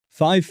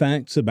5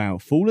 facts about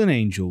fallen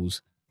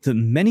angels that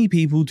many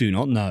people do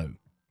not know.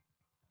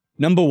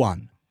 Number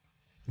 1.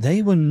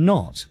 They were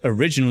not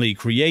originally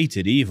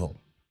created evil.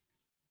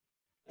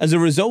 As a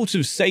result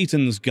of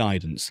Satan's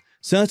guidance,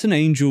 certain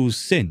angels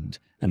sinned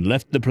and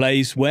left the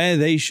place where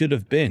they should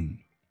have been.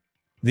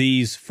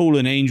 These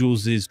fallen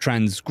angels'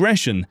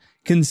 transgression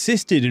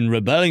consisted in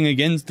rebelling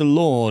against the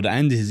Lord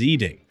and his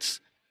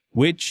edicts,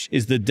 which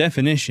is the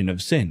definition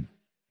of sin.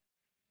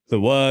 The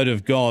Word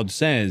of God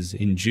says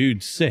in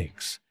Jude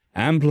 6,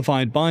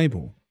 Amplified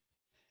Bible,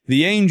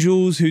 "The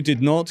angels who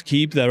did not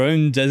keep their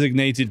own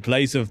designated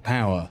place of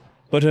power,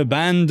 but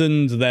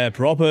abandoned their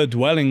proper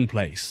dwelling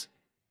place,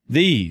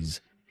 these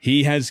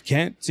he has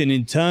kept in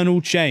eternal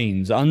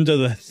chains under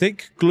the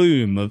thick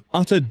gloom of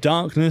utter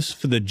darkness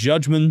for the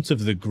judgment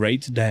of the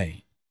great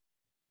day."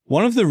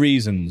 One of the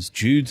reasons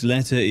Jude's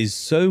letter is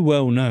so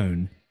well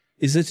known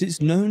is that it's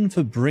known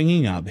for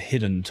bringing up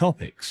hidden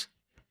topics,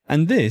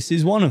 and this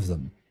is one of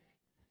them.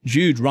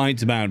 Jude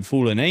writes about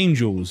fallen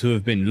angels who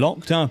have been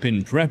locked up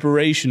in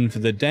preparation for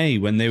the day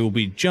when they will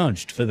be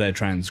judged for their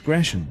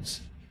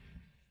transgressions.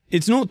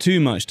 It's not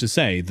too much to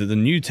say that the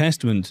New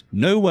Testament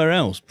nowhere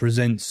else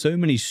presents so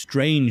many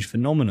strange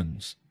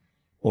phenomenons,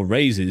 or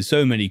raises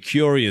so many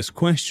curious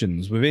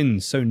questions within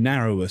so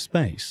narrow a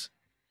space.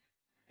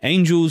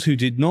 Angels who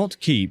did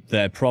not keep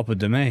their proper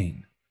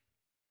domain.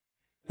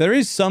 There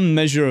is some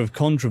measure of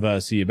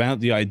controversy about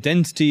the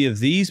identity of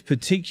these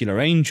particular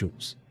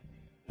angels.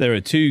 There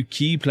are 2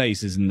 key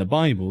places in the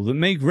Bible that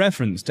make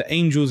reference to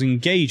angels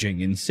engaging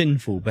in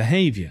sinful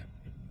behavior.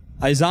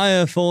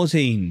 Isaiah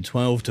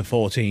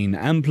 14:12-14,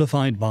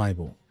 Amplified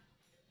Bible.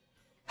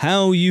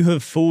 "How you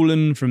have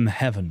fallen from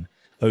heaven,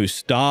 O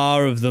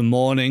star of the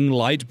morning,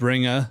 light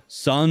bringer,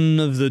 son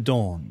of the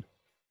dawn.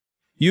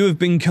 You have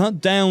been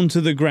cut down to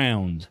the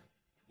ground.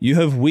 You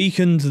have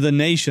weakened the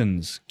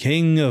nations,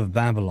 king of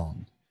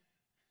Babylon.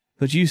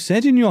 But you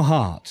said in your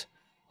heart,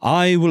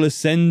 I will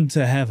ascend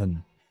to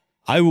heaven.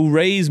 I will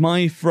raise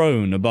my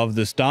throne above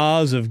the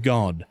stars of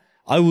God.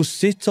 I will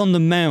sit on the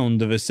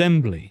mound of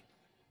assembly,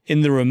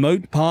 in the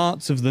remote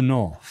parts of the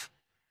north.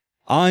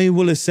 I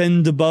will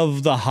ascend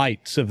above the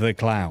heights of the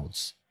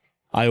clouds.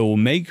 I will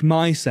make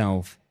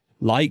myself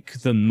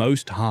like the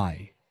Most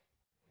High."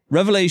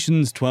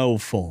 Revelations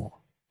 12:4.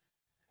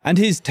 "And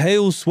his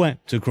tail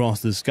swept across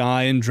the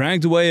sky and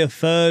dragged away a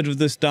third of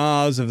the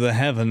stars of the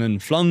heaven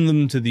and flung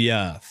them to the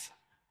earth.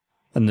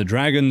 And the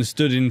dragon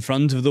stood in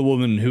front of the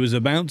woman who was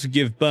about to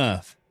give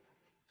birth,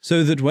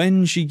 so that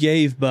when she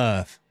gave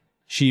birth,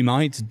 she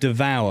might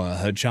devour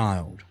her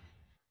child."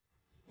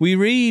 We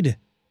read,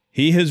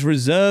 "He has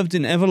reserved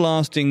in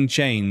everlasting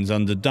chains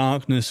under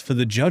darkness for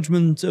the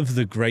judgment of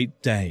the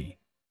great day."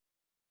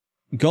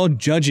 God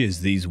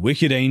judges these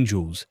wicked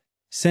angels,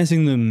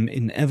 setting them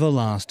in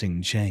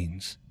everlasting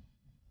chains.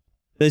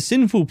 Their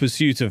sinful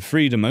pursuit of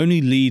freedom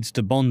only leads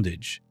to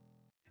bondage.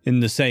 In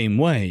the same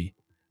way,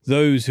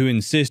 those who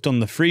insist on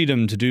the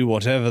freedom to do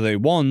whatever they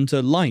want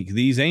are like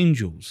these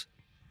angels,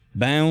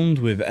 bound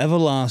with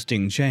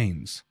everlasting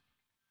chains.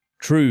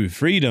 True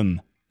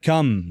freedom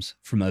comes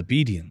from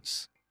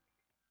obedience.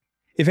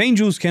 If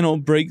angels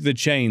cannot break the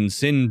chains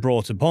sin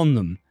brought upon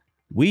them,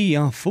 we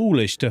are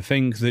foolish to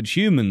think that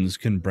humans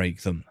can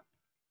break them.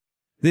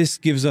 This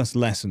gives us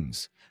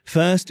lessons.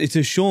 First, it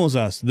assures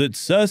us that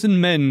certain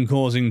men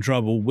causing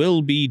trouble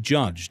will be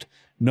judged,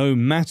 no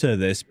matter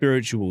their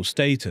spiritual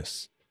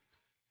status.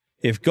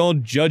 If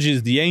God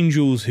judges the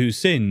angels who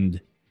sinned,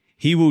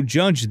 he will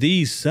judge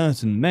these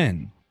certain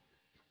men.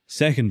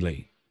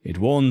 Secondly, it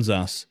warns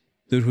us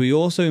that we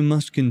also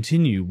must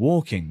continue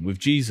walking with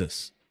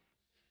Jesus.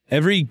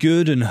 Every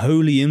good and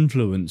holy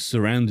influence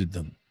surrounded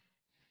them.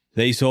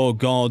 They saw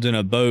God and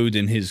abode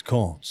in his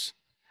courts,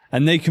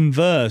 and they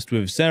conversed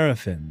with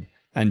seraphim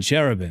and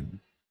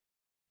cherubim.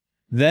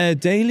 Their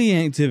daily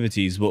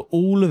activities were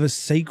all of a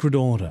sacred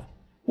order.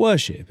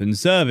 Worship and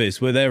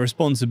service were their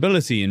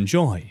responsibility and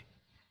joy.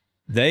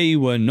 They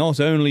were not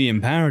only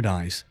in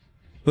paradise,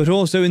 but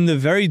also in the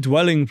very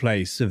dwelling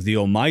place of the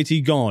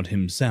Almighty God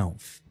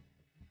himself.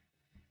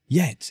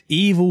 Yet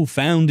evil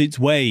found its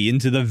way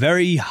into the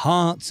very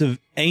hearts of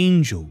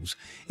angels,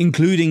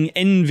 including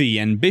envy,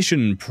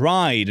 ambition,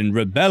 pride, and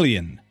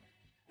rebellion.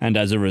 And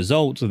as a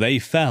result, they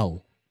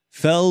fell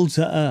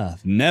to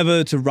earth,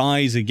 never to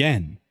rise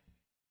again.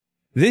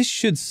 This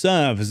should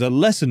serve as a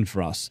lesson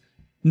for us,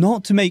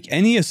 not to make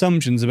any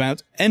assumptions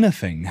about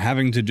anything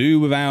having to do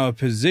with our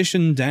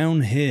position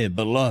down here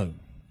below.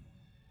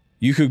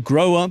 You could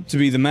grow up to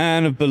be the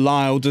man of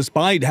Belial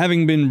despite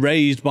having been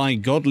raised by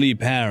godly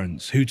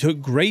parents who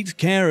took great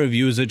care of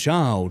you as a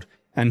child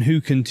and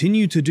who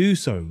continue to do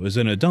so as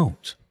an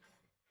adult.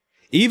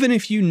 Even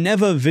if you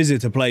never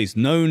visit a place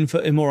known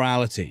for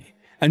immorality,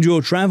 and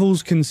your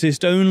travels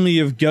consist only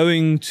of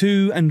going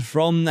to and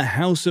from the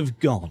house of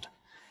God,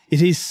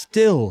 it is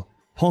still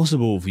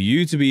possible for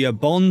you to be a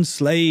bond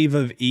slave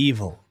of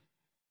evil.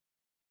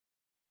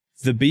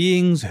 The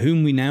beings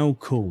whom we now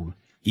call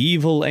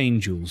evil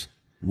angels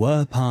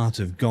were part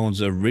of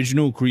God's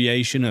original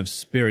creation of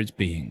spirit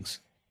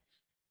beings.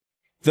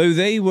 Though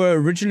they were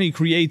originally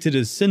created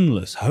as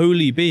sinless,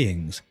 holy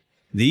beings,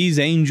 these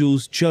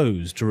angels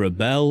chose to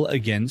rebel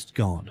against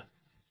God.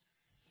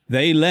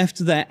 They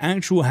left their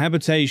actual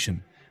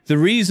habitation, the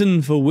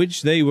reason for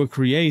which they were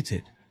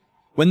created.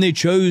 When they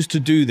chose to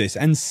do this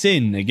and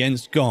sin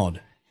against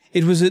God,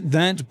 it was at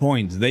that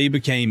point they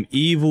became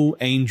evil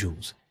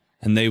angels,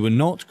 and they were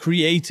not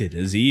created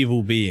as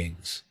evil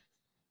beings.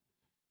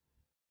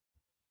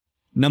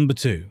 Number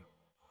 2.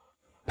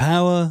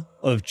 Power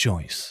of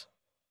choice.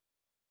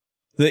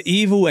 The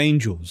evil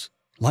angels,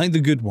 like the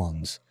good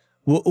ones,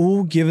 were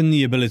all given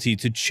the ability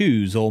to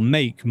choose or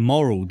make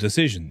moral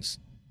decisions.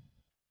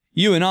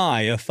 You and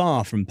I are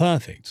far from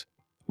perfect.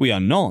 We are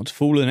not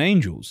fallen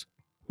angels.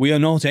 We are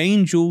not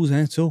angels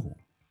at all.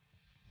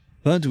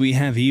 But we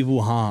have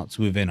evil hearts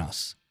within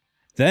us.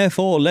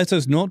 Therefore, let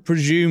us not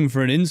presume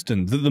for an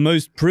instant that the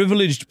most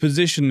privileged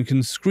position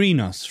can screen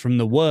us from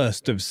the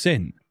worst of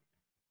sin.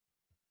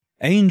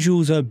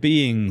 Angels are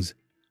beings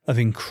of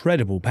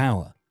incredible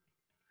power.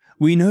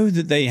 We know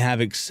that they have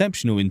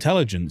exceptional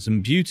intelligence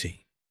and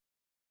beauty.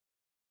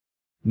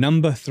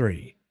 Number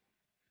 3.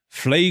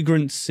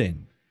 Flagrant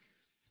sin.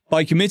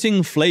 By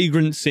committing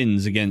flagrant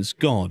sins against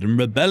God and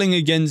rebelling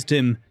against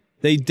Him,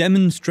 they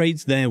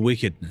demonstrate their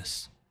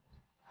wickedness.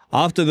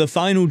 After the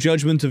final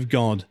judgment of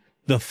God,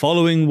 the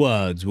following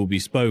words will be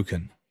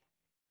spoken.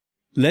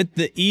 Let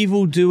the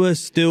evildoer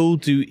still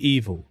do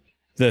evil,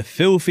 the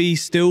filthy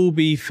still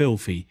be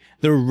filthy,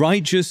 the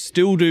righteous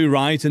still do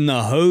right, and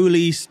the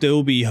holy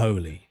still be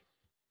holy.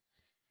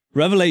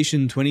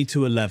 Revelation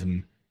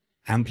 22:11,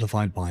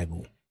 Amplified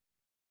Bible.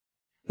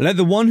 Let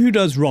the one who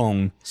does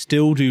wrong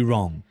still do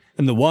wrong,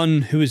 and the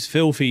one who is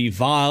filthy,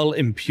 vile,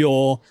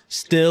 impure,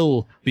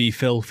 still be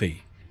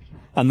filthy.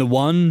 And the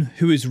one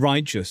who is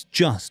righteous,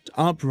 just,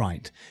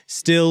 upright,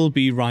 still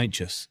be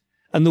righteous.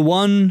 And the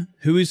one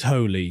who is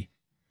holy,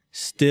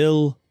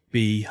 still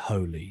be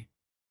holy.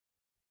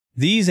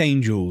 These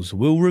angels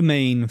will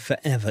remain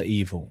forever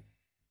evil.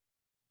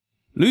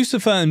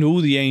 Lucifer and all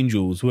the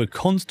angels were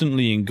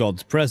constantly in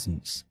God's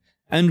presence,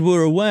 and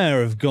were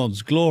aware of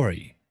God's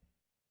glory.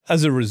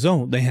 As a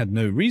result, they had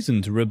no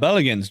reason to rebel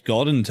against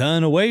God and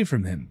turn away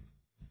from Him.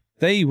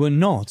 They were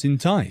not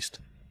enticed.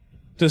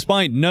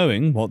 Despite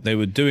knowing what they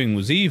were doing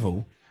was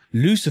evil,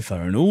 Lucifer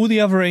and all the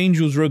other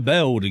angels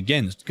rebelled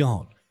against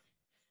God.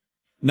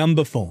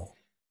 Number 4.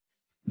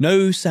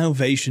 No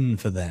salvation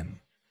for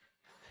them.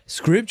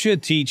 Scripture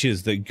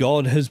teaches that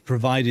God has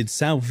provided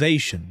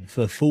salvation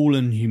for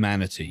fallen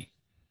humanity.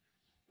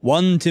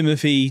 1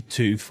 Timothy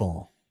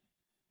 2:4.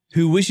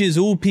 Who wishes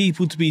all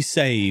people to be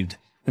saved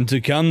and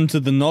to come to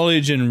the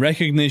knowledge and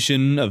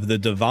recognition of the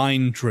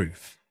divine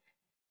truth.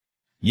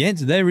 Yet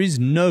there is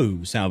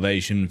no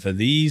salvation for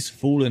these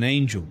fallen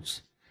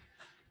angels.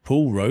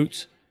 Paul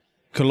wrote,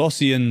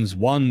 Colossians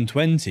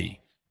 1:20,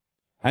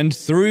 and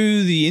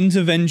through the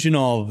intervention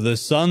of the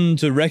Son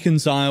to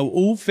reconcile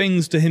all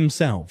things to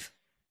Himself,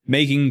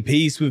 making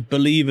peace with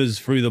believers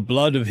through the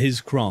blood of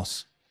His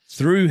cross.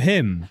 Through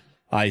Him,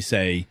 I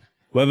say,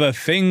 whether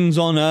things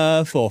on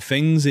earth or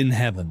things in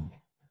heaven.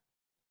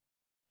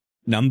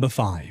 Number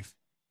 5.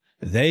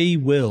 They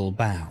will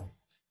bow.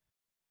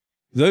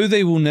 Though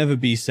they will never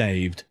be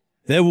saved,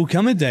 there will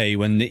come a day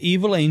when the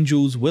evil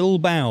angels will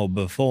bow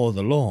before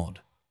the Lord.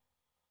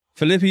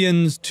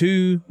 Philippians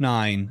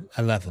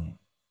 2:9-11.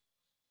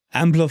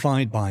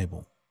 Amplified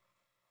Bible.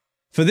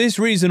 For this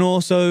reason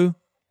also,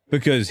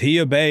 because he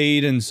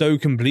obeyed and so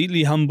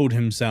completely humbled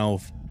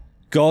himself,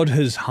 God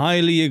has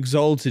highly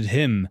exalted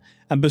him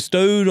and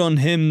bestowed on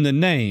him the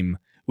name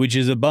which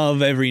is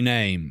above every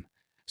name,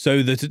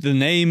 so that at the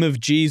name of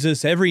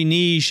Jesus every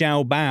knee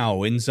shall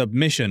bow in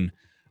submission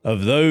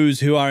of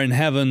those who are in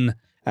heaven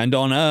and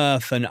on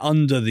earth and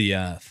under the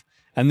earth,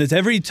 and that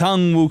every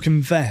tongue will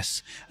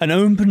confess and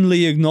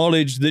openly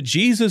acknowledge that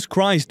Jesus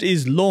Christ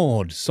is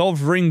Lord,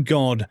 sovereign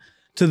God,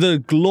 to the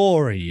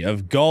glory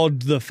of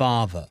God the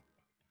Father.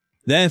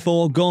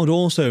 Therefore God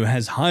also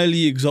has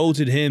highly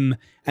exalted him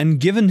and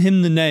given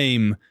him the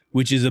name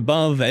which is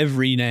above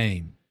every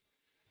name.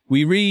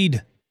 We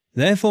read,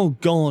 Therefore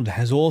God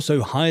has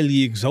also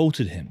highly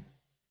exalted him.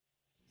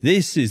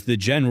 This is the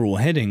general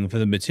heading for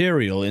the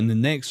material in the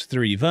next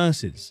 3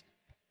 verses.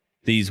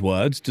 These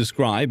words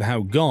describe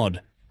how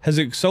God has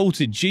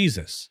exalted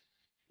Jesus.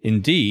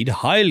 Indeed,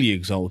 highly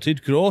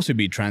exalted could also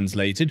be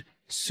translated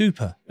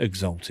super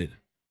exalted.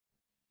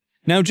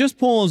 Now just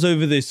pause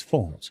over this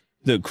thought,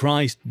 that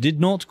Christ did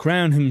not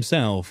crown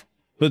himself,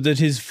 but that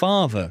his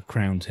Father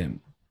crowned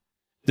him.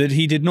 That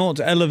he did not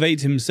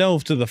elevate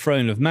himself to the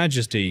throne of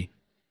majesty,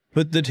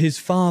 but that his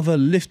Father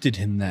lifted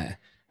him there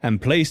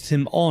and placed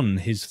him on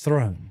his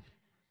throne.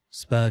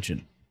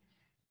 Spurgeon.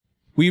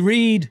 We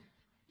read,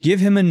 Give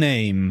him a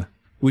name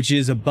which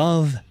is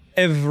above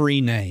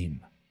every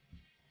name.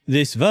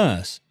 This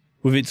verse,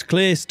 with its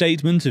clear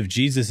statement of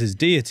Jesus'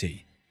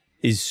 deity,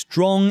 is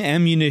strong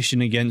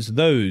ammunition against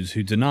those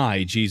who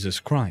deny Jesus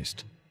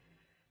Christ.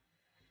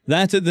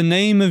 That at the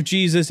name of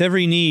Jesus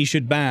every knee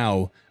should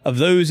bow, of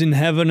those in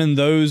heaven and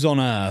those on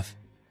earth,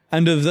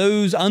 and of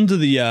those under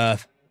the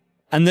earth,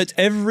 and that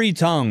every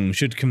tongue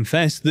should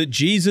confess that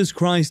Jesus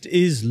Christ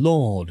is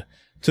Lord,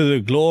 to the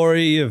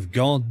glory of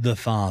God the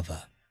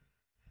Father.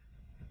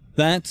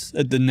 That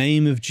at the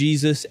name of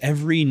Jesus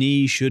every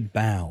knee should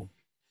bow.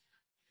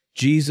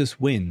 Jesus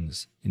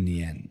wins in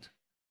the end.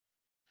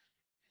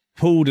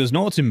 Paul does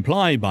not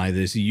imply by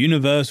this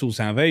universal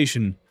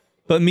salvation,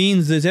 but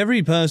means that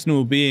every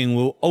personal being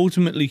will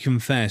ultimately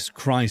confess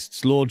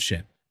Christ's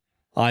lordship,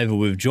 either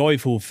with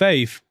joyful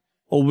faith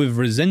or with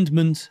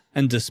resentment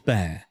and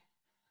despair.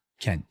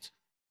 Kent.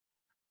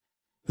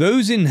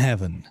 Those in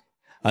heaven,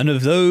 and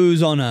of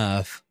those on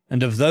earth,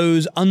 and of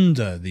those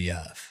under the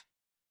earth.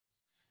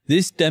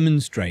 This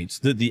demonstrates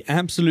that the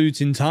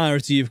absolute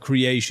entirety of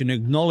creation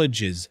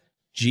acknowledges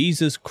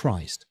Jesus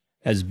Christ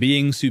as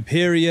being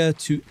superior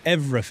to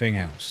everything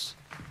else.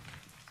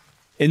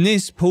 In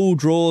this, Paul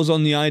draws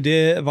on the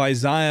idea of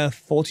Isaiah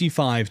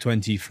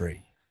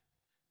 45:23.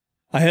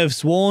 I have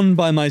sworn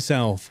by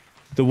myself,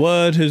 the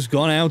word has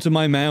gone out of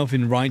my mouth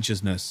in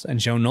righteousness,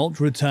 and shall not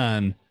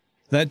return,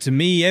 that to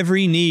me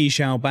every knee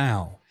shall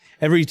bow,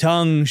 every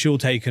tongue shall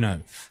take an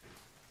oath.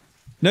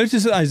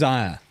 Notice that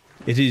Isaiah,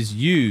 it is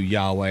you,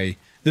 Yahweh,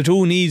 that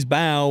all knees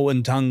bow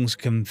and tongues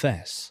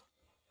confess.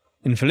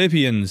 In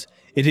Philippians,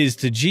 it is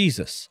to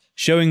Jesus,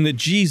 showing that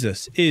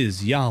Jesus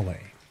is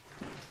Yahweh.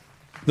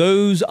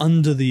 Those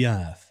under the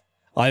earth,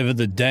 either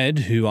the dead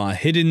who are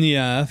hid in the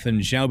earth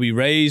and shall be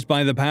raised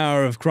by the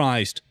power of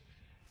Christ,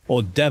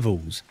 or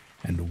devils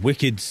and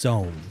wicked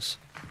souls.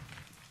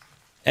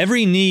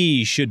 Every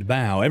knee should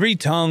bow, every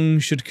tongue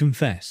should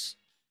confess.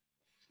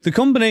 The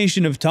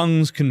combination of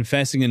tongues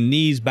confessing and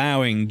knees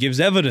bowing gives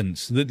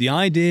evidence that the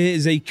idea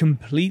is a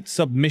complete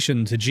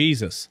submission to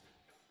Jesus,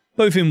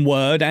 both in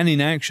word and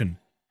in action,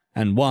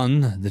 and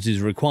one that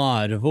is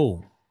required of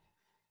all.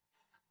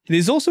 It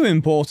is also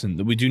important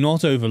that we do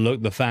not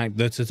overlook the fact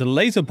that at a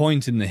later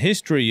point in the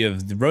history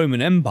of the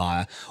Roman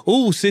Empire,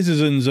 all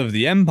citizens of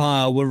the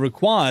empire were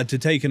required to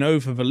take an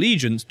oath of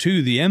allegiance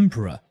to the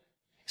emperor,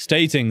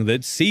 stating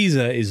that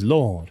Caesar is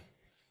Lord,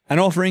 and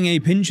offering a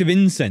pinch of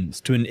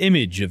incense to an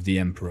image of the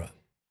emperor.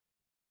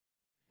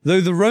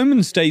 Though the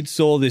Roman state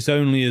saw this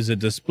only as a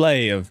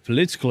display of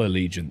political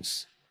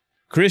allegiance,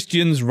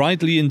 Christians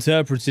rightly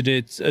interpreted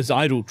it as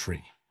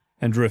idolatry,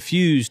 and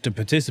refused to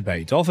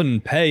participate,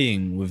 often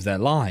paying with their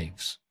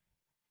lives.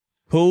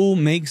 Paul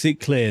makes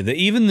it clear that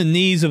even the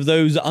knees of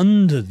those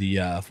under the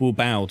earth will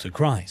bow to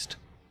Christ.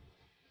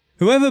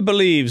 Whoever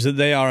believes that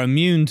they are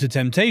immune to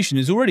temptation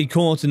is already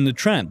caught in the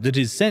trap that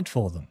is set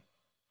for them.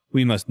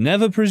 We must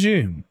never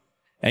presume.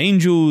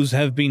 Angels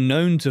have been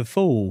known to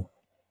fall,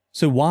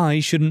 so why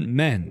shouldn't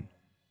men?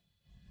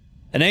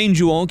 An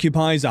angel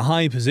occupies a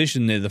high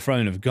position near the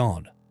throne of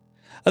God.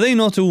 Are they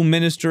not all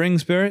ministering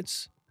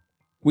spirits?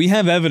 We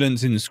have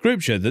evidence in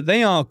Scripture that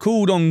they are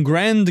called on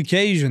grand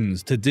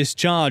occasions to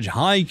discharge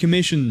high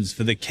commissions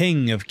for the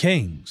King of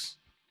Kings.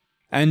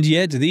 And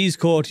yet these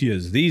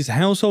courtiers, these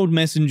household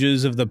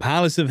messengers of the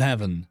palace of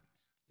heaven,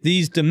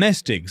 these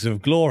domestics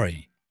of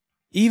glory,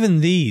 even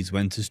these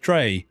went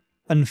astray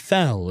and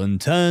fell and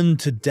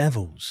turned to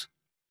devils.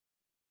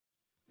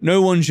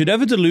 No one should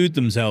ever delude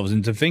themselves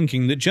into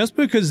thinking that just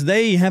because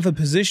they have a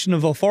position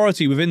of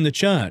authority within the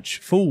church,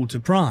 fall to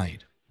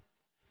pride.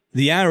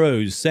 The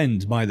arrows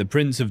sent by the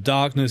Prince of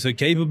Darkness are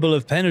capable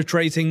of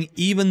penetrating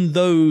even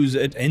those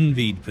at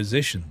envied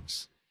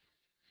positions.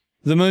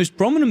 The most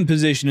prominent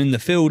position in the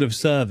field of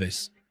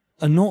service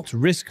are not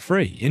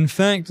risk-free. In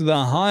fact,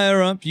 the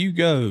higher up you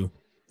go,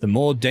 the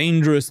more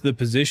dangerous the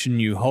position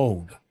you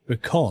hold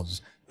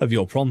because of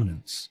your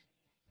prominence.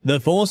 The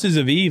forces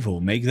of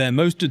evil make their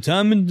most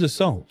determined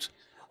assault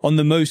on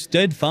the most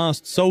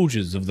steadfast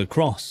soldiers of the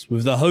cross,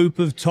 with the hope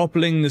of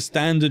toppling the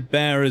standard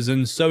bearers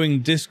and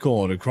sowing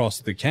discord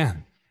across the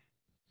camp.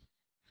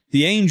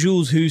 The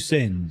angels who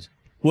sinned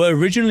were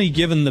originally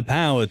given the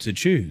power to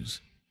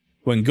choose.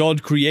 When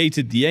God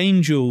created the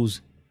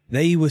angels,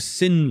 they were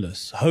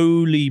sinless,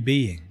 holy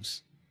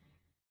beings.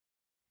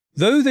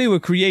 Though they were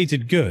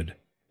created good,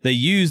 they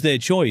used their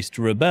choice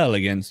to rebel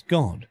against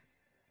God.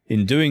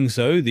 In doing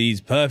so, these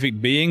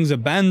perfect beings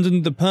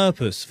abandoned the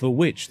purpose for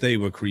which they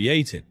were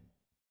created.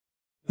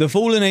 The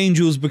fallen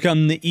angels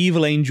become the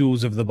evil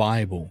angels of the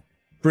Bible,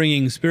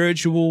 bringing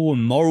spiritual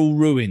and moral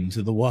ruin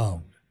to the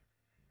world.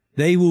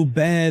 They will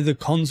bear the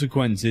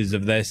consequences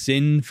of their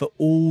sin for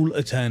all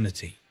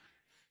eternity.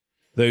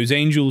 Those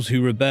angels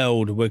who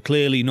rebelled were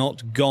clearly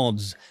not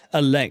God's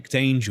elect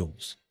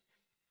angels.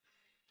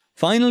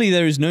 Finally,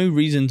 there is no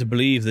reason to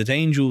believe that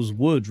angels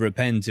would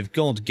repent if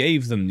God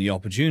gave them the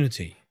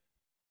opportunity.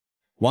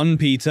 1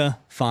 Peter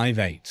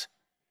 5:8.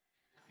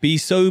 Be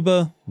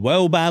sober,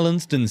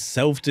 well-balanced and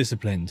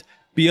self-disciplined.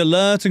 Be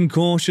alert and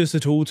cautious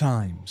at all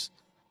times.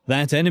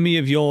 That enemy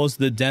of yours,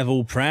 the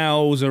devil,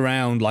 prowls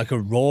around like a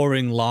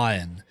roaring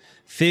lion,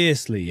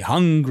 fiercely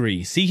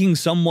hungry, seeking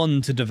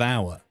someone to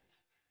devour.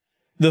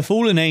 The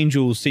fallen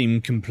angels seem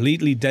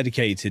completely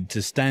dedicated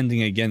to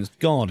standing against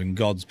God and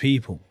God's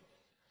people.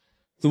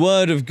 The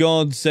Word of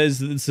God says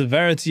that the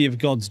severity of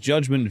God's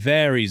judgment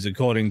varies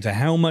according to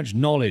how much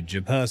knowledge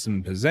a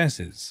person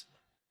possesses.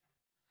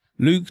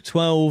 Luke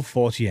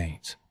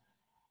 12:48.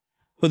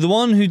 But the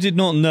one who did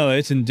not know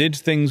it and did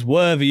things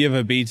worthy of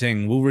a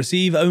beating will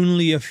receive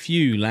only a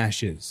few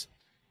lashes.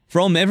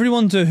 From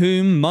everyone to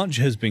whom much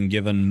has been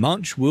given,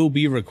 much will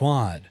be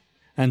required,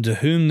 and to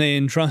whom they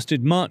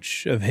entrusted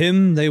much, of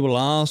him they will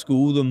ask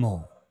all the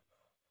more.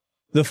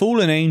 The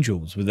fallen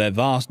angels, with their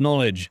vast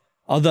knowledge,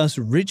 are thus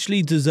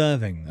richly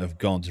deserving of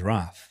God's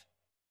wrath.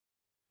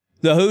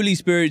 The Holy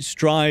Spirit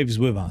strives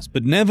with us,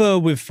 but never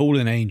with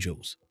fallen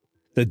angels.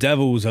 The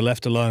devils are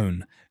left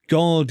alone.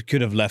 God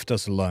could have left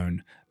us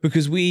alone,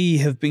 because we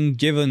have been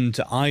given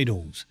to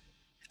idols,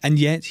 and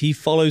yet he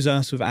follows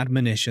us with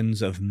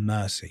admonitions of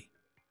mercy.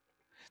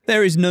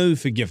 There is no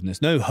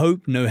forgiveness, no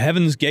hope, no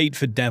heaven's gate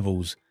for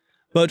devils,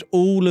 but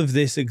all of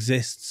this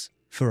exists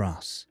for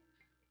us.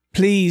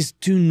 Please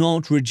do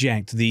not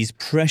reject these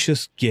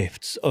precious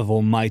gifts of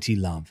almighty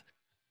love.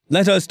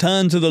 Let us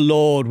turn to the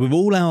Lord with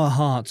all our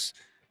hearts,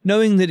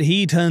 knowing that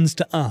he turns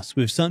to us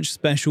with such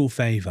special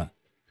favor.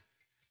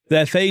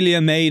 Their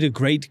failure made a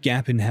great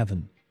gap in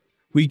heaven.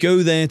 We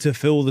go there to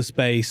fill the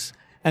space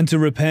and to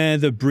repair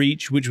the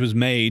breach which was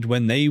made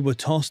when they were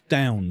tossed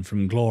down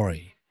from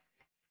glory.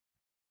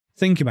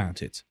 Think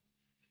about it.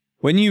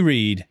 When you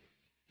read,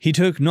 "He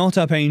took not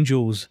up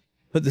angels,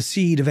 but the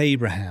seed of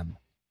Abraham,"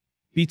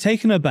 be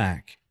taken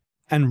aback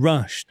and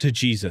rush to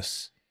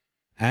Jesus.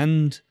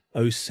 And,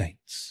 O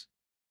saints,